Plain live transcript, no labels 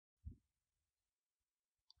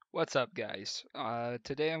What's up, guys?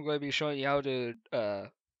 Today I'm going to be showing you how to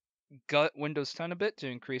gut Windows 10 a bit to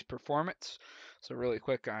increase performance. So really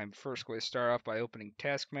quick, I'm first going to start off by opening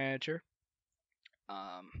Task Manager.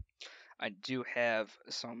 Um, I do have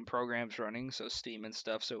some programs running, so Steam and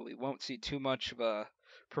stuff, so we won't see too much of a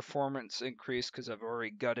performance increase because I've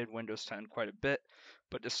already gutted Windows 10 quite a bit.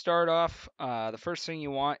 But to start off, the first thing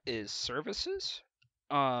you want is services.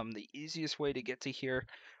 The easiest way to get to here,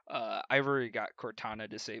 I've already got Cortana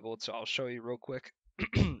disabled, so I'll show you real quick.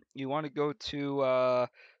 You want to go to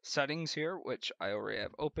settings here, which I already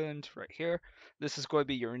have opened right here. This is going to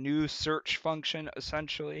be your new search function,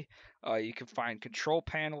 essentially. You can find control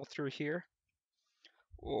panel through here,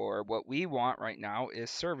 or what we want right now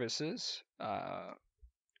is services,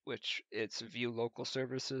 which it's view local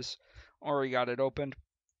services. Already got it opened.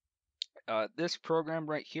 This program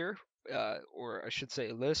right here, or I should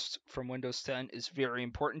say list from Windows 10 is very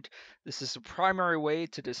important. This is the primary way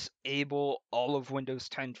to disable all of Windows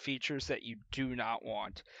 10 features that you do not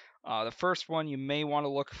want. The first one you may want to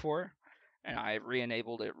look for, and I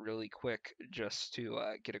re-enabled it really quick just to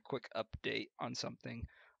get a quick update on something.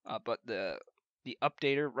 But the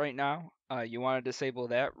updater right now, you want to disable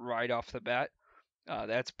that right off the bat.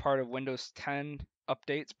 That's part of Windows 10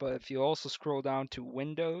 updates. But if you also scroll down to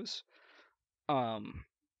Windows, um,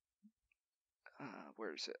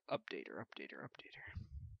 where is it? Updater.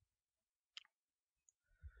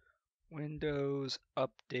 Windows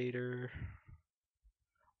Updater.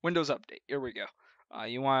 Windows Update. Here we go.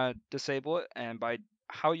 You want to disable it, and by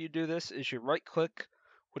how you do this is you right-click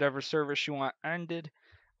whatever service you want ended.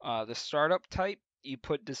 The startup type, you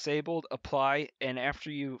put disabled, apply, and after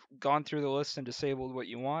you've gone through the list and disabled what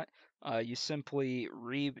you want, you simply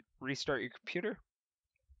restart your computer,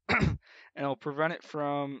 and it'll prevent it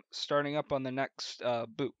from starting up on the next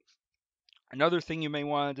boot. Another thing you may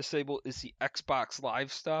want to disable is the Xbox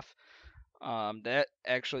Live stuff. That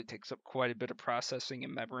actually takes up quite a bit of processing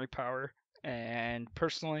and memory power, and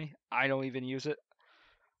personally, I don't even use it.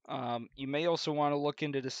 You may also want to look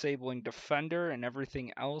into disabling Defender and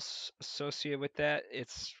everything else associated with that.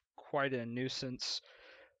 It's quite a nuisance.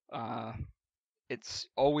 Uh, it's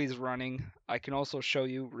always running. I can also show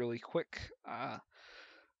you really quick.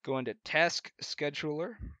 Go into Task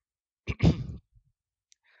Scheduler.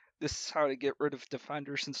 This is how to get rid of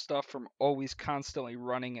defenders and stuff from always constantly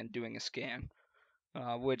running and doing a scan,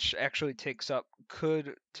 which actually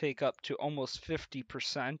could take up to almost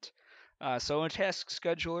 50%. So in Task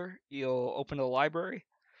Scheduler, you'll open a library,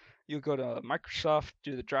 you'll go to Microsoft,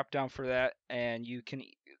 do the drop down for that, and you can.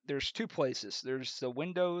 There's two places. There's the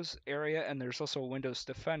Windows area, and there's also a Windows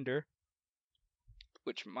Defender,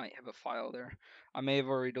 which might have a file there. I may have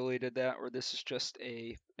already deleted that, or this is just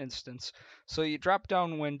a instance. So you drop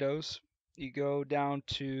down Windows, you go down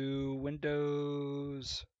to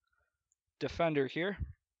Windows Defender here.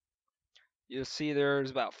 You'll see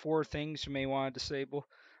there's about 4 things you may want to disable.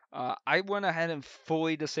 I went ahead and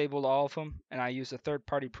fully disabled all of them, and I used a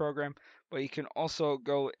third-party program. But you can also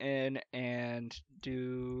go in and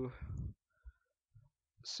do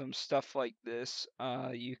some stuff like this.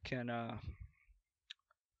 You can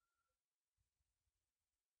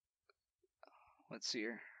let's see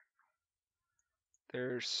here.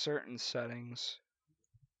 There's certain settings.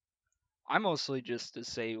 I mostly just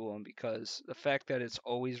disable them because the fact that it's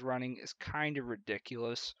always running is kind of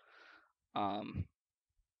ridiculous.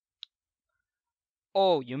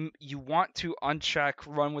 Oh, you want to uncheck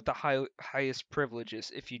run with the highest privileges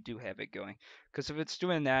if you do have it going. Because if it's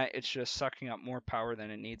doing that, it's just sucking up more power than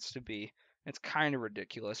it needs to be. It's kind of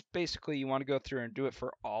ridiculous. Basically, you want to go through and do it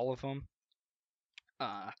for all of them.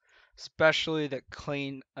 Especially the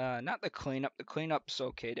not the cleanup. The cleanup's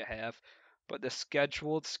okay to have, but the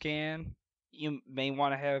scheduled scan you may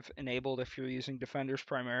want to have enabled if you're using defenders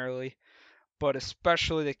primarily. But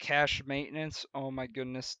especially the cache maintenance. Oh my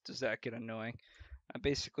goodness, does that get annoying?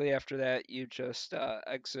 Basically, after that, you just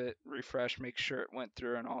exit, refresh, make sure it went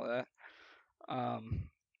through, and all that.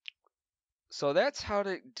 So that's how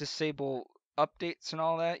to disable updates and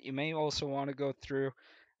all that. You may also want to go through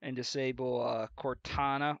and disable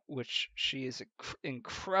Cortana, which she is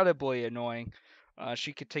incredibly annoying.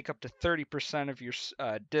 She could take up to 30% of your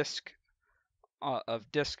disk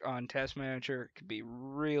on Task Manager. It could be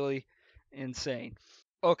really insane.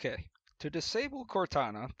 Okay, to disable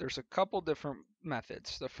Cortana, there's a couple different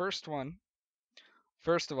methods. The first one,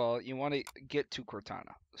 first of all, you want to get to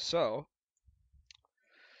Cortana. So,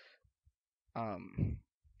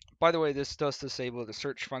 by the way, this does disable the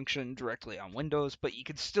search function directly on Windows, but you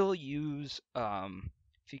can still use,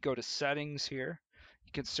 if you go to settings here,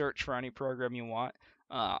 you can search for any program you want.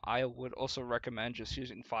 I would also recommend just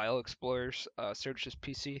using file explorers, search as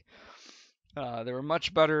PC. They were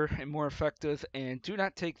much better and more effective and do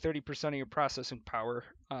not take 30% of your processing power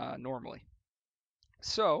normally.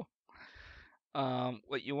 So,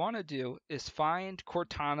 what you want to do is find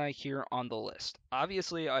Cortana here on the list.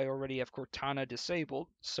 Obviously, I already have Cortana disabled,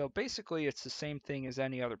 so basically it's the same thing as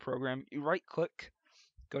any other program. You right click,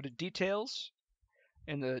 go to Details.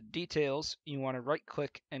 In the Details, you want to right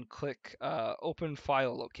click and click Open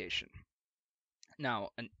File Location. Now,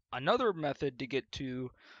 another method to get to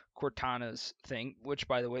Cortana's thing, which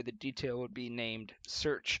by the way, the detail would be named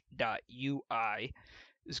search.ui,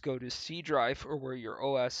 is go to C drive or where your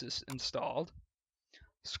OS is installed.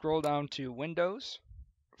 Scroll down to Windows.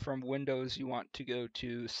 From Windows, you want to go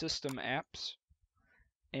to System Apps.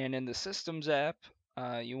 And in the Systems app,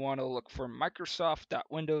 you want to look for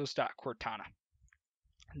Microsoft.Windows.Cortana.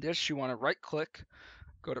 This, you want to right click,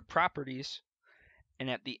 go to Properties, and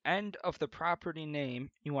at the end of the property name,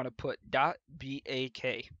 you want to put .bak.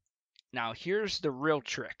 Now, here's the real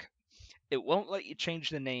trick. It won't let you change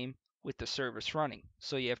the name with the service running.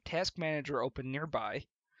 So you have Task Manager open nearby.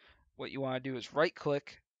 What you want to do is right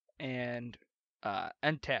click and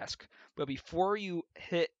end task. But before you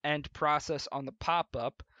hit end process on the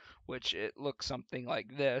pop-up, which it looks something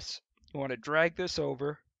like this, you want to drag this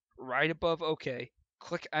over right above OK,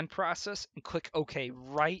 click end process, and click OK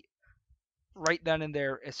right then and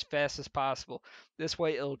there as fast as possible. This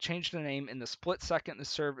way it'll change the name in the split second the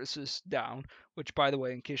service is down, which by the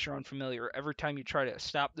way, in case you're unfamiliar, every time you try to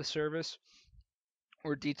stop the service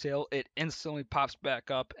or detail, it instantly pops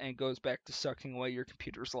back up and goes back to sucking away your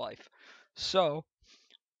computer's life. So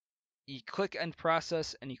you click end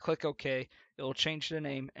process and you click OK, it'll change the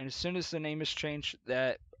name, and as soon as the name is changed,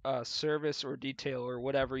 that service or detail or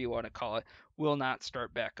whatever you want to call it will not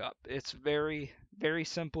start back up. It's very, very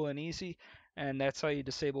simple and easy, and that's how you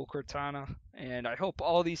disable Cortana. And I hope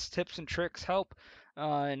all these tips and tricks help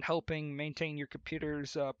in helping maintain your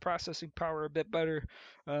computer's processing power a bit better.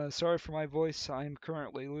 Sorry for my voice, I'm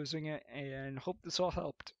currently losing it, and hope this all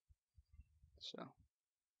helped. So.